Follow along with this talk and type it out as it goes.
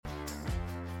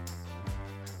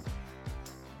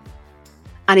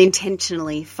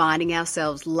Unintentionally finding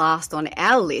ourselves last on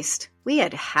our list, we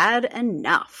had had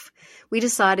enough. We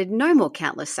decided no more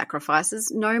countless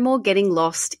sacrifices, no more getting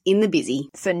lost in the busy.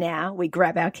 So now we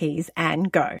grab our keys and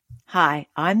go. Hi,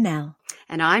 I'm Mel.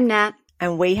 And I'm Nat.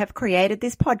 And we have created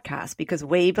this podcast because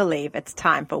we believe it's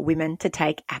time for women to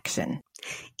take action.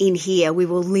 In here, we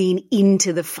will lean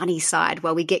into the funny side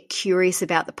while we get curious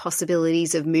about the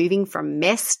possibilities of moving from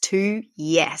mess to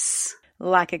yes.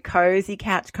 Like a cozy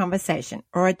couch conversation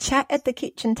or a chat at the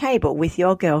kitchen table with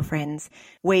your girlfriends,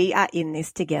 we are in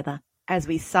this together as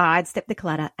we sidestep the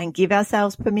clutter and give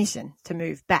ourselves permission to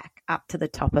move back up to the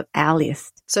top of our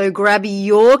list. So grab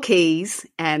your keys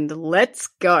and let's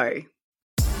go.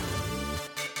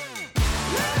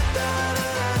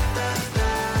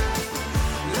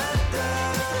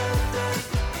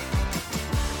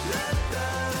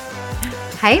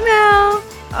 Hey, Mel.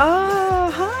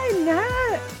 Oh, hi, Nat.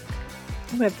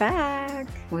 We're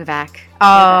back.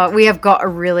 We have got a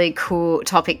really cool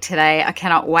topic today. I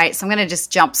cannot wait. So I'm going to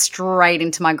just jump straight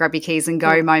into my grab your keys and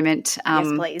go moment. Yes,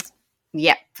 please.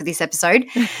 Yeah, for this episode.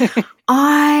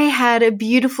 I had a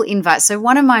beautiful invite. So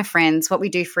one of my friends, what we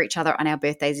do for each other on our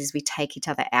birthdays is we take each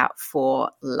other out for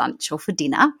lunch or for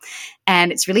dinner.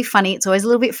 And it's really funny. It's always a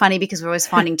little bit funny because we're always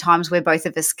finding times where both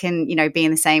of us can, be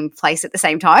in the same place at the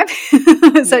same time.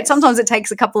 So sometimes it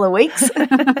takes a couple of weeks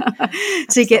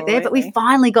to get there. But we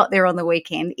finally got there on the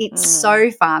weekend. It's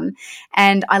so fun.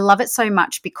 And I love it so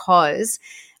much because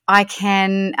I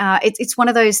can it's one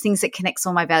of those things that connects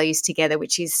all my values together,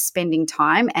 which is spending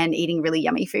time and eating really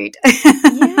yummy food.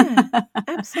 Yeah,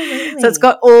 absolutely. So it's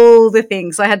got all the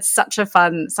things. I had such a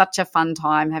fun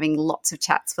time having lots of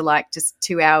chats for like just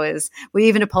 2 hours. We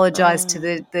even apologized to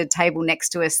the table next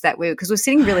to us because we're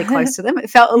sitting really close to them. It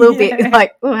felt a little bit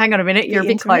like, oh, hang on a minute, you're a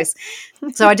bit close.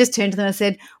 So I just turned to them and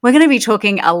said, we're going to be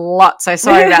talking a lot, so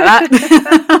sorry about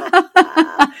that.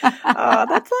 Oh,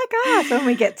 that's like us when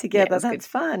we get together. That's good.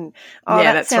 Fun. Oh,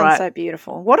 yeah, that sounds so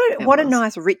beautiful. What a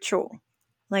nice ritual.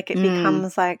 Like it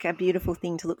becomes like a beautiful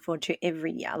thing to look forward to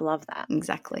every year. I love that.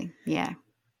 Exactly. Yeah.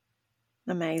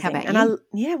 Amazing. How about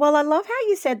you? I love how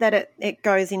you said that it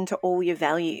goes into all your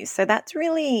values. So that's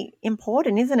really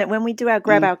important, isn't it? When we do our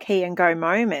grab our key and go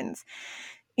moments,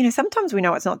 sometimes we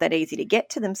know it's not that easy to get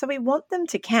to them. So we want them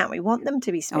to count. We want them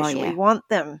to be special. We want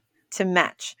them to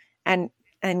match and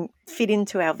fit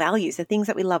into our values, the things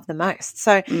that we love the most.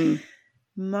 So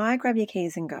my grab your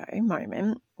keys and go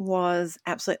moment was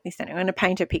absolutely stunning. I'm going to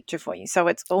paint a picture for you. So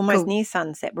it's almost near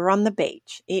sunset. We're on the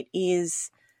beach.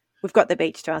 We've got the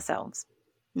beach to ourselves.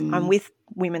 I'm with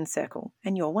Women's Circle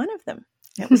and you're one of them.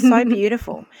 It was so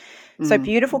beautiful. So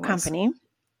beautiful company,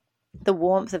 the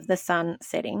warmth of the sun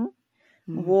setting,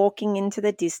 walking into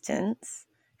the distance,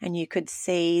 and you could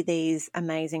see these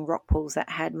amazing rock pools that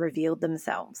had revealed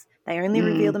themselves. They only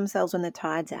reveal themselves when the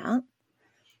tide's out.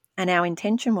 And our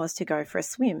intention was to go for a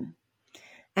swim.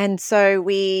 And so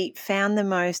we found the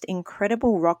most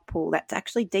incredible rock pool that's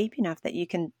actually deep enough that you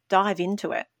can dive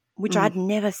into it, which I'd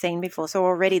never seen before. So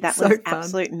already that was fun.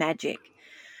 Absolute magic.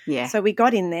 Yeah. So we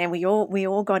got in there. We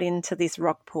all got into this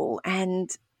rock pool, and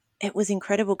it was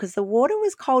incredible because the water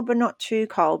was cold but not too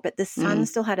cold, but the sun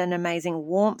still had an amazing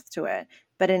warmth to it,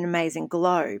 but an amazing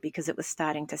glow because it was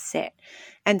starting to set.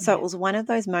 And so it was one of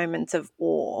those moments of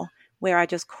awe where I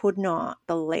just could not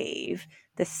believe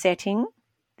the setting,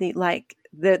 the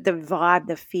vibe,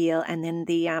 the feel, and then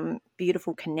the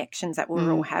beautiful connections that we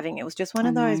were all having. It was just one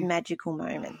of those magical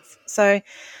moments. So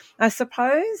I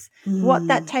suppose what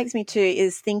that takes me to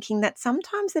is thinking that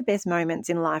sometimes the best moments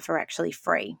in life are actually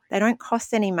free. They don't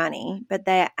cost any money, but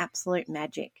they are absolute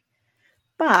magic.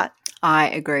 But I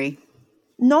agree.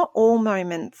 Not all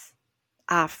moments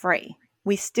are free.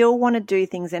 We still want to do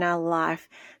things in our life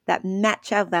that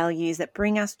match our values, that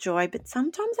bring us joy, but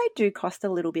sometimes they do cost a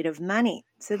little bit of money.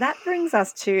 So that brings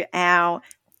us to our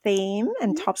theme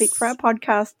and topic for our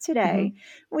podcast today,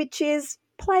 which is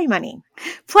play money.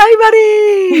 Play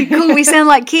money. Cool. We sound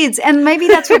like kids. And maybe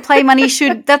that's what play money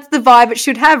that's the vibe it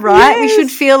should have, right? Yes. We should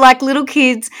feel like little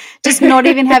kids, just not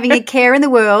even having a care in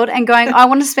the world and going, I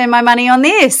want to spend my money on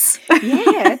this.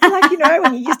 Yeah. It's like,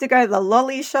 when you used to go to the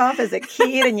lolly shop as a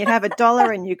kid and you'd have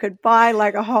 $1 and you could buy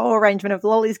like a whole arrangement of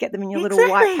lollies, get them in your little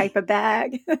white paper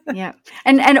bag. Yeah.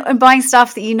 And buying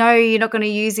stuff that you're not going to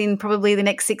use in probably the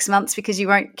next 6 months because you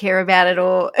won't care about it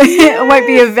or it won't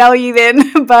be of value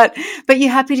then. But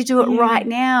you're happy to do it right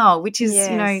now, which is,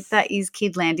 that is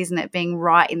kidland, isn't it? Being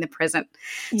right in the present.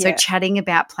 Yeah. So chatting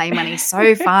about play money is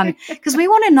so fun because we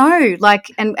want to know,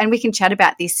 and we can chat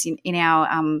about this in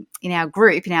our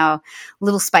group, in our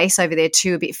little space over there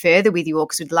too, a bit further with you all,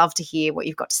 because we'd love to hear what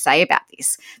you've got to say about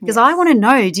this. Because I want to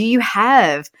know, do you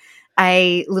have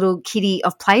a little kitty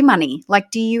of play money.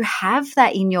 Like, do you have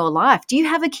that in your life? Do you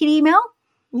have a kitty, Mel?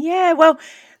 Yeah, well,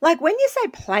 like when you say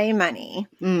play money,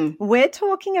 we're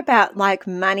talking about like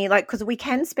money, like because we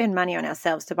can spend money on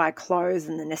ourselves to buy clothes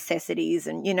and the necessities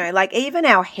and, like even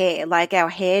our hair, like our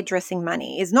hairdressing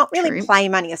money is not really play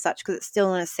money as such because it's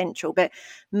still an essential, but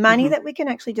money that we can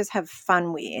actually just have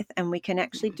fun with and we can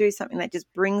actually do something that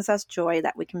just brings us joy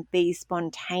that we can be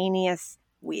spontaneous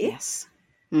with. Yes.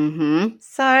 Mm-hmm.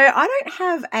 So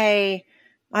I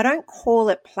don't call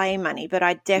it play money, but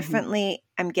I definitely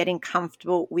am getting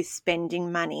comfortable with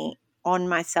spending money on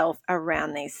myself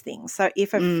around these things. So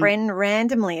if a friend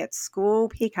randomly at school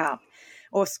pickup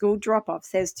or school drop-off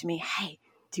says to me, hey,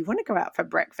 do you want to go out for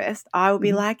breakfast? I will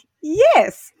be like,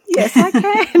 yes, I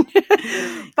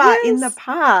can. But in the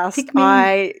past,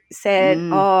 I said,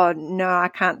 oh, no, I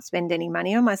can't spend any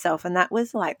money on myself. And that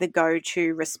was like the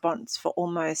go-to response for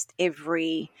almost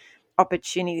every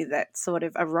opportunity that sort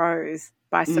of arose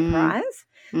by surprise.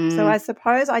 So I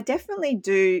suppose I definitely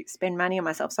do spend money on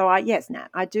myself. So yes, Nat,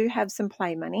 I do have some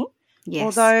play money.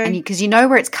 Yes, and because you know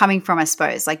where it's coming from, I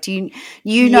suppose. Like, do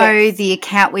you know the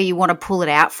account where you want to pull it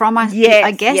out from?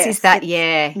 I guess is that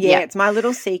it's my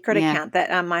little secret account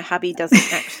that my hubby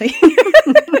doesn't actually.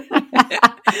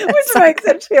 Which makes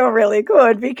it feel really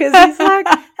good because he's like,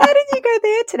 how did you go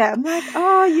there today? I'm like,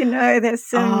 there's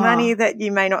some money that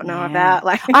you may not know about.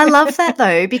 Like, I love that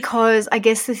though, because I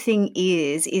guess the thing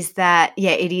is that,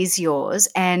 it is yours,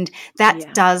 and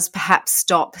that does perhaps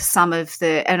stop some of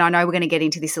the, and I know we're going to get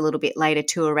into this a little bit later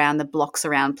too around the blocks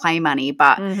around play money,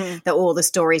 but all the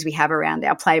stories we have around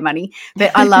our play money.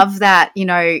 But I love that,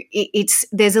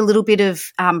 there's a little bit of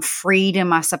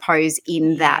freedom, I suppose,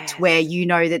 in that where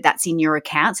that's in your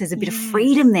account. So there's a bit of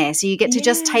freedom there. So you get to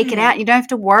just take it out. You don't have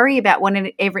to worry about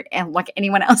what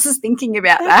anyone else is thinking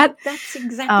about that. That's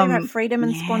exactly right. Freedom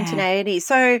and spontaneity.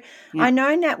 So I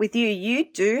know, Nat, with you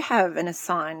do have an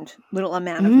assigned little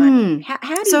amount of money.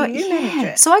 How do you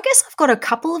manage it? So I guess I've got a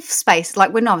couple of spaces.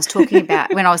 Like when I was talking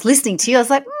about, when I was listening to you, I was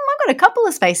like, I've got a couple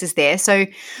of spaces there. So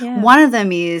one of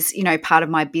them is, part of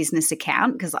my business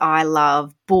account because I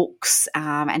love books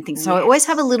and things. So I always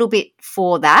have a little bit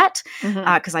for that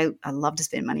because I love to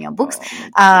spend money on books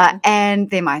and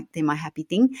they're my happy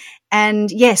thing.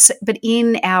 And yes, but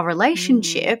in our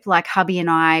relationship, like hubby and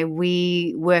I,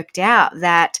 we worked out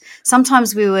that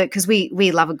sometimes because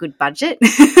we love a good budget.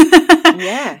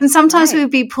 And sometimes we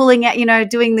would be pulling out,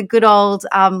 doing the good old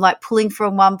like pulling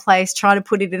from one place, trying to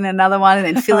put it in another one and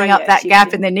then filling up that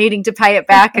gap and then needing to pay it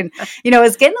back. And,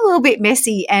 it's getting a little bit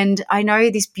messy. And I know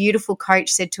this beautiful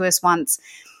coach said to us once,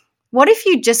 what if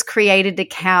you just created an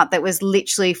account that was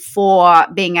literally for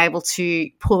being able to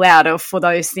pull out of for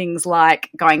those things like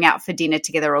going out for dinner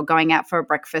together or going out for a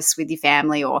breakfast with your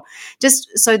family, or just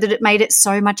so that it made it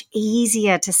so much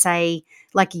easier to say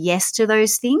like yes to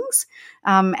those things.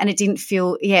 And it didn't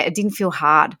feel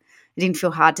hard. It didn't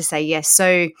feel hard to say yes.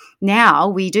 So now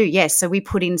we do, yes. So we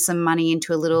put in some money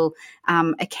into a little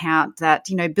account that,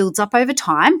 builds up over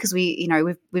time because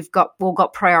we've all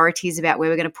got priorities about where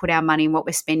we're going to put our money and what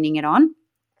we're spending it on.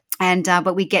 And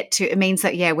but we get to, it means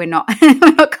that we're not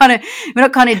we're not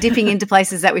kind of dipping into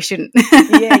places that we shouldn't.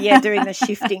 Doing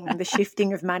the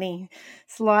shifting of money,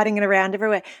 sliding it around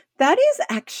everywhere. That is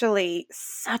actually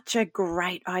such a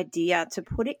great idea to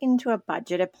put it into a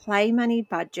budget, a play money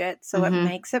budget, so it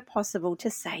makes it possible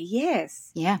to say yes.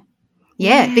 Yeah,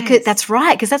 because that's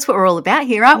right, because that's what we're all about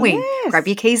here, aren't we? Yes. Grab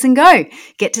your keys and go.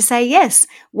 Get to say yes.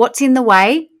 What's in the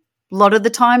way? A lot of the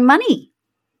time,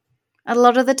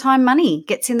 money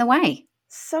gets in the way.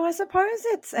 So I suppose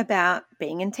it's about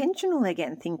being intentional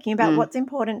again, thinking about what's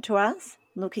important to us,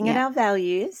 looking at our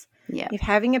values, if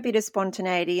having a bit of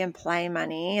spontaneity and play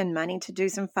money and money to do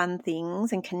some fun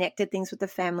things and connected things with the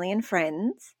family and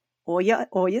friends or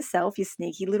yourself, your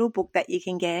sneaky little book that you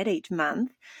can get each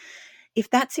month. If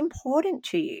that's important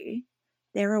to you,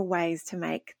 there are ways to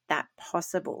make that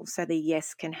possible so the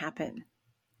yes can happen.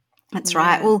 That's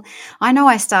right. Well, I know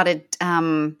I started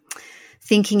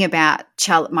thinking about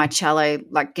my cello,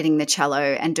 like getting the cello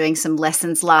and doing some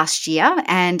lessons last year.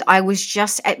 And I was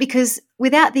just because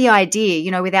without the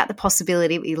idea, without the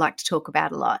possibility we like to talk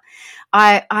about a lot,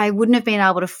 I wouldn't have been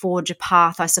able to forge a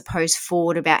path, I suppose,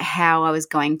 forward about how I was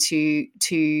going to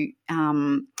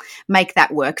make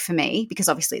that work for me, because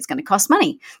obviously it's going to cost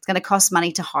money. It's going to cost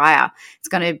money to hire. It's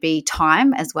going to be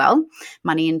time as well,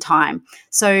 money and time.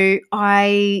 So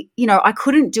I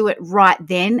couldn't do it right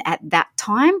then at that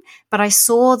time, but I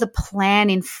saw the plan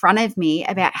in front of me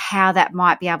about how that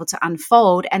might be able to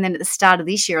unfold. And then at the start of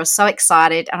this year, I was so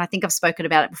excited, and I think I've spoken spoken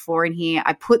about it before in here.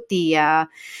 I put the, I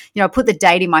put the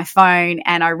date in my phone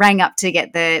and I rang up to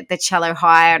get the cello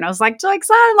hire, and I was like so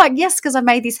excited. I'm like, yes, because I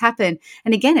made this happen.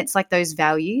 And again, it's like those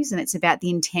values, and it's about the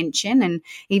intention. And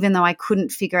even though I couldn't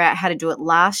figure out how to do it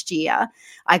last year,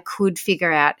 I could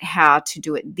figure out how to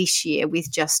do it this year with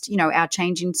just, our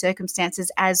changing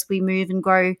circumstances as we move and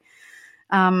grow.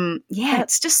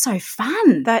 It's just so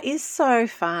fun. That is so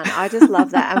fun. I just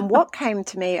love that. And what came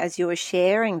to me as you were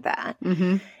sharing that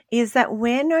is that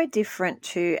we're no different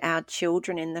to our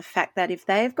children in the fact that if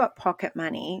they've got pocket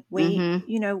money, we're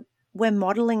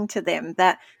modeling to them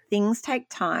that things take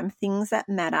time, things that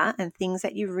matter and things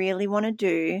that you really want to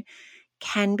do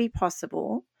can be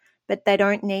possible, but they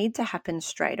don't need to happen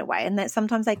straight away. And that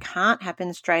sometimes they can't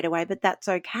happen straight away, but that's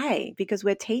okay, because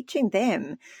we're teaching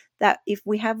them that if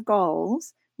we have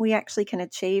goals, we actually can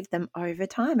achieve them over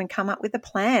time and come up with a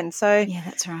plan. So yeah,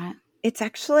 that's right. It's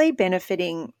actually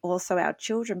benefiting also our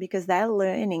children because they're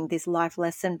learning this life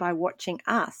lesson by watching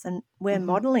us, and we're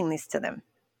modeling this to them.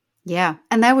 Yeah.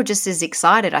 And they were just as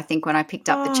excited, I think, when I picked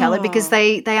up the cello, because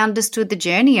they understood the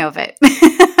journey of it.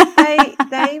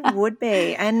 They would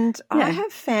be. And I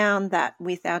have found that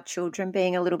with our children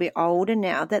being a little bit older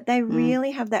now, that they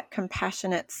really have that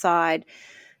compassionate side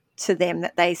to them,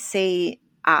 that they see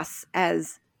us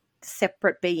as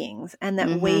separate beings and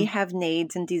that we have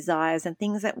needs and desires and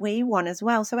things that we want as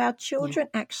well. So our children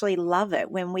actually love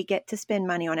it when we get to spend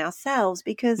money on ourselves,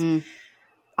 because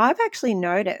I've actually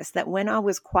noticed that when I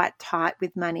was quite tight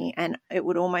with money and it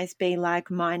would almost be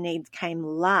like my needs came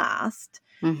last,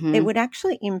 it would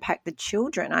actually impact the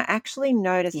children. I actually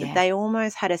noticed that they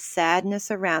almost had a sadness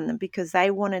around them because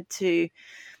they wanted to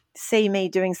see me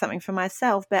doing something for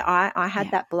myself, but I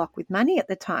had that block with money at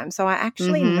the time. So I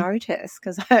actually noticed,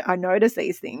 because I notice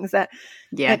these things, that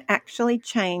it actually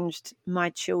changed my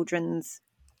children's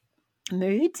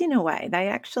moods in a way. They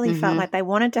actually felt like they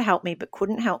wanted to help me but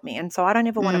couldn't help me. And so I don't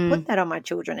ever want to put that on my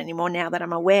children anymore now that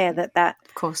I'm aware that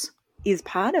of course is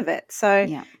part of it.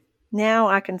 So now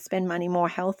I can spend money more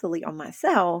healthily on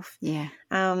myself. Yeah.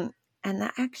 And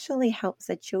that actually helps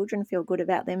the children feel good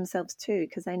about themselves too,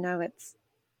 because they know it's,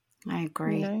 I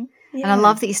agree. And I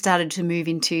love that you started to move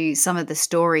into some of the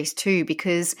stories too,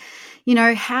 because,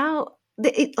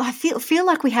 I feel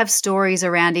like we have stories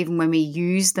around even when we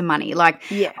use the money. Like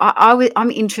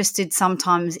I'm interested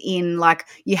sometimes in, like,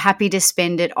 you're happy to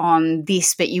spend it on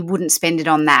this, but you wouldn't spend it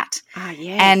on that.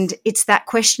 And it's that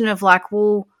question of like,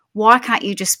 well, why can't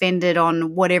you just spend it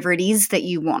on whatever it is that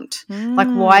you want? Like,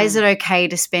 why is it okay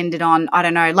to spend it on, I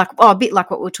don't know, like, a bit like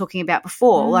what we were talking about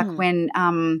before, like when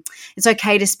it's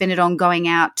okay to spend it on going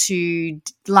out to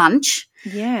lunch,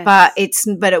 but it's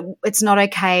not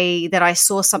okay that I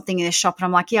saw something in the shop and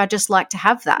I'm like, I just like to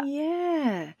have that.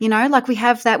 Like we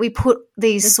have that, we put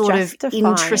these sort of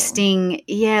interesting,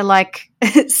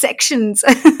 sections,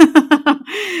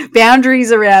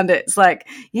 boundaries around it. It's like,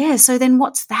 so then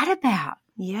what's that about?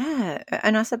 Yeah.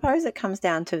 And I suppose it comes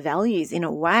down to values in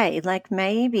a way, like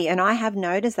maybe, and I have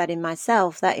noticed that in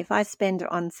myself, that if I spend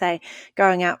on, say,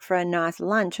 going out for a nice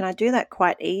lunch, and I do that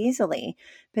quite easily,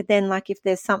 but then like if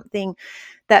there's something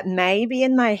that maybe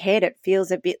in my head it feels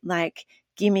a bit like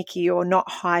gimmicky or not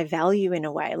high value in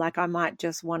a way, like I might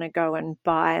just want to go and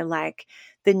buy like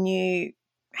the new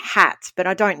hat, but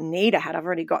I don't need a hat. I've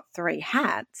already got 3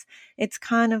 hats. It's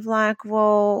kind of like,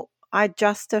 well, I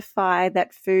justify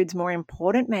that food's more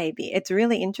important maybe. It's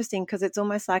really interesting because it's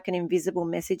almost like an invisible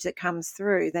message that comes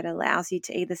through that allows you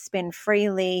to either spend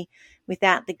freely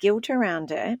without the guilt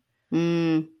around it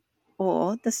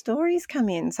or the stories come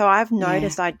in. So I've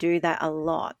noticed I do that a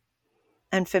lot.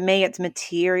 And for me, it's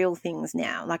material things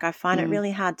now. Like I find it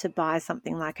really hard to buy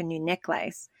something like a new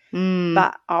necklace,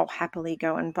 but I'll happily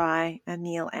go and buy a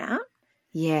meal out.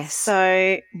 Yes.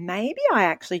 So maybe I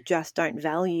actually just don't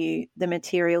value the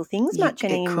material things much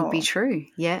anymore. It could be true,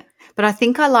 yeah. But I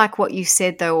think I like what you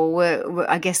said though, or we're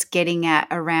I guess getting at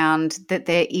around that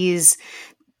there is,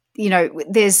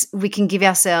 we can give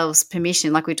ourselves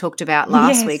permission, like we talked about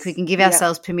last week. We can give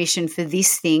ourselves permission for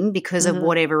this thing because of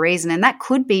whatever reason. And that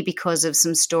could be because of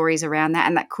some stories around that,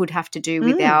 and that could have to do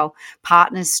with our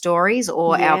partner's stories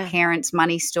or our parents'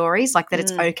 money stories, like that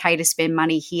it's okay to spend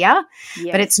money here,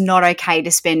 but it's not okay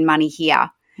to spend money here.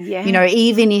 Yeah. You know,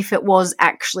 even if it was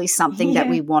actually something that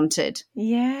we wanted.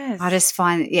 Yes. I just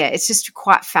find, it's just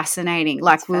quite fascinating.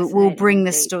 Like we'll bring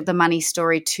the money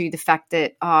story to the fact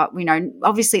that, you know,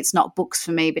 obviously it's not books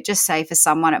for me, but just say for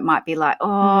someone it might be like,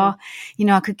 you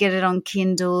know, I could get it on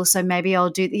Kindle, so maybe I'll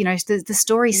do, you know, the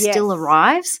story still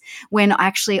arrives when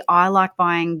actually I like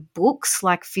buying books,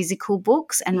 like physical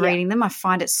books and reading them. I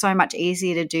find it so much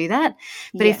easier to do that.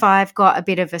 But if I've got a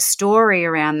bit of a story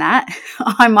around that,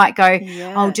 I might go,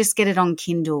 I'll just get it on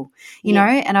Kindle, you know,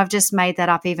 and I've just made that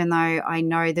up even though I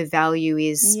know the value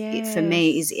is for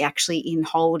me is actually in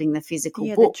holding the physical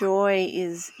book. The joy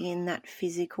is in that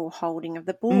physical holding of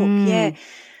the book. Yeah.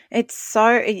 It's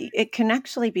so it can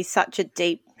actually be such a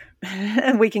deep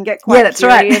we can get quite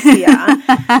curious here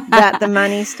that the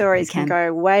money stories can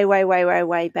go way, way, way, way,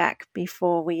 way back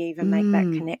before we even make that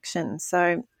connection.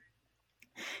 So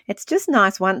it's just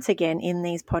nice once again in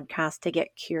these podcasts to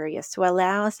get curious, to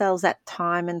allow ourselves that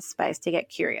time and space to get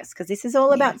curious, because this is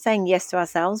all about saying yes to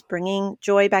ourselves, bringing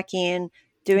joy back in,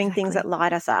 doing things that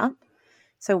light us up.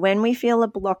 So when we feel a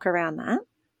block around that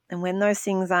and when those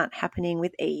things aren't happening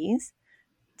with ease,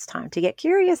 it's time to get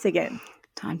curious again.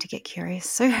 Time to get curious.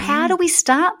 So how do we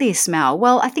start this, Mel?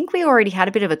 Well, I think we already had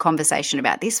a bit of a conversation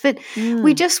about this, but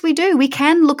we do. We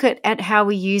can look at how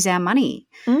we use our money.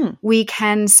 We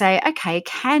can say, okay,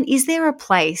 is there a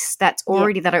place that's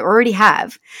already that I already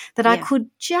have that I could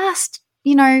just,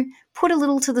 you know, put a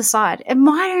little to the side? It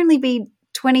might only be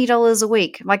 $20 a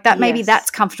week, like that. Maybe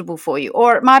that's comfortable for you,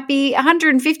 or it might be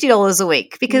 $150 a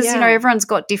week because you know everyone's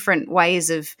got different ways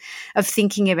of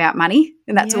thinking about money,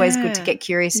 and that's always good to get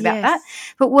curious about that.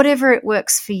 But whatever it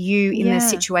works for you in the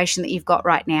situation that you've got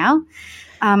right now,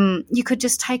 you could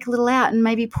just take a little out and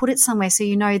maybe put it somewhere so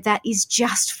you know that is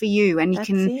just for you, and you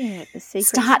can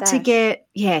start to get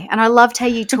and I loved how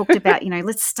you talked about, you know,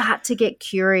 let's start to get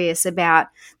curious about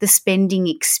the spending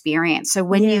experience. So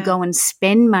when you go and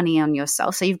spend money on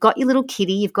yourself, so you've got your little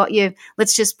kitty, you've got your,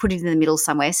 let's just put it in the middle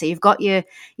somewhere, so you've got your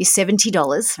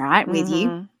 $70 right with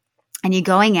you, and you're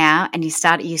going out and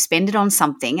you spend it on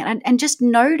something, and just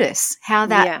notice how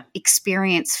that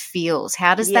experience feels.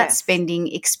 How does that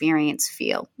spending experience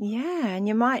feel? Yeah, and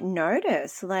you might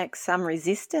notice like some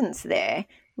resistance there,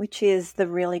 which is the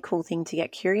really cool thing to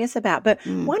get curious about. But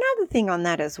one other thing on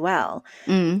that as well,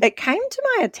 it came to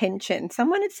my attention.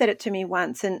 Someone had said it to me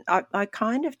once, and I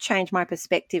kind of changed my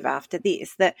perspective after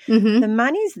this, that the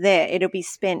money's there, it'll be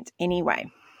spent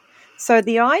anyway. So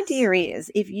the idea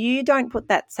is if you don't put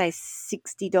that, say,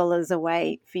 $60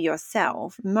 away for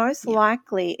yourself, most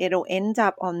likely it'll end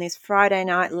up on this Friday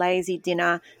night lazy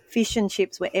dinner, fish and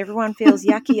chips where everyone feels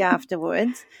yucky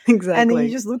afterwards. Exactly. And then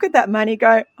you just look at that money,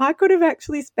 go, I could have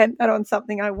actually spent that on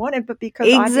something I wanted, but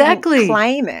because I didn't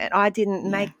claim it, I didn't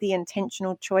make the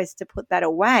intentional choice to put that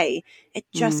away, it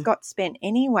just got spent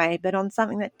anyway, but on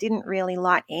something that didn't really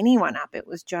light anyone up. It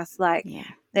was just like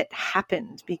it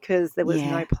happened because there was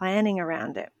no planning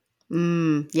around it.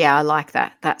 Yeah, I like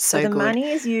that. That's so good. The money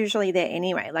is usually there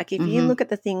anyway. Like if you look at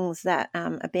the things that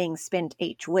are being spent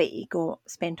each week or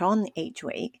spent on each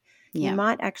week, you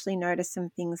might actually notice some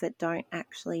things that don't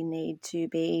actually need to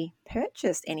be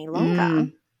purchased any longer.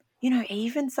 You know,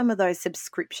 even some of those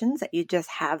subscriptions that you just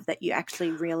have that you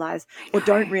actually realize or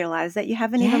don't realize that you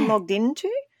haven't even logged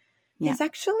into. There's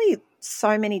actually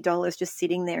so many dollars just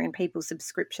sitting there in people's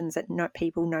subscriptions that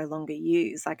people no longer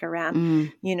use, like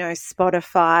around, you know,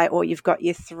 Spotify, or you've got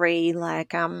your 3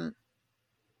 like,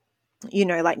 you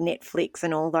know, like Netflix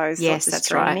and all those sorts of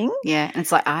streaming. Right. Yeah, and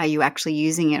it's like, are you actually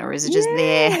using it, or is it just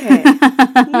there?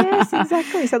 Yes,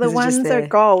 exactly. So the ones that are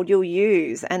gold you'll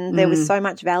use, and there was so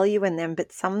much value in them,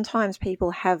 but sometimes people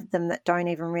have them that don't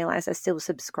even realize they're still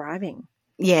subscribing.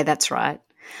 Yeah, that's right.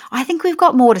 I think we've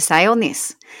got more to say on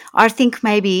this. I think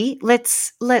maybe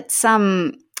let's get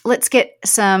some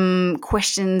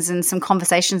questions and some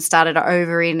conversations started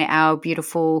over in our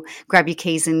beautiful Grab Your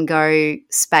Keys and Go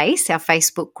space, our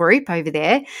Facebook group over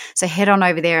there. So head on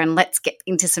over there and let's get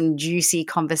into some juicy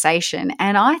conversation.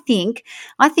 And I think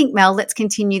Mel, let's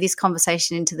continue this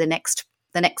conversation into the next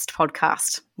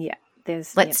podcast. Yeah,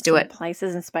 let's do it.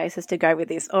 Places and spaces to go with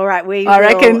this. All right, I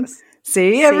reckon.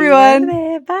 See everyone. You over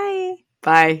there. Bye.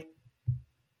 Bye.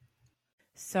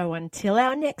 So until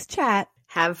our next chat,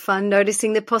 have fun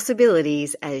noticing the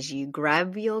possibilities as you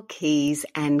grab your keys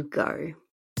and go.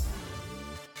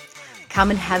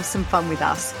 Come and have some fun with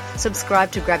us.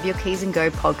 Subscribe to Grab Your Keys and Go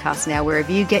podcast now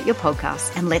wherever you get your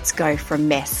podcasts, and let's go from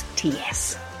mess to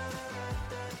yes.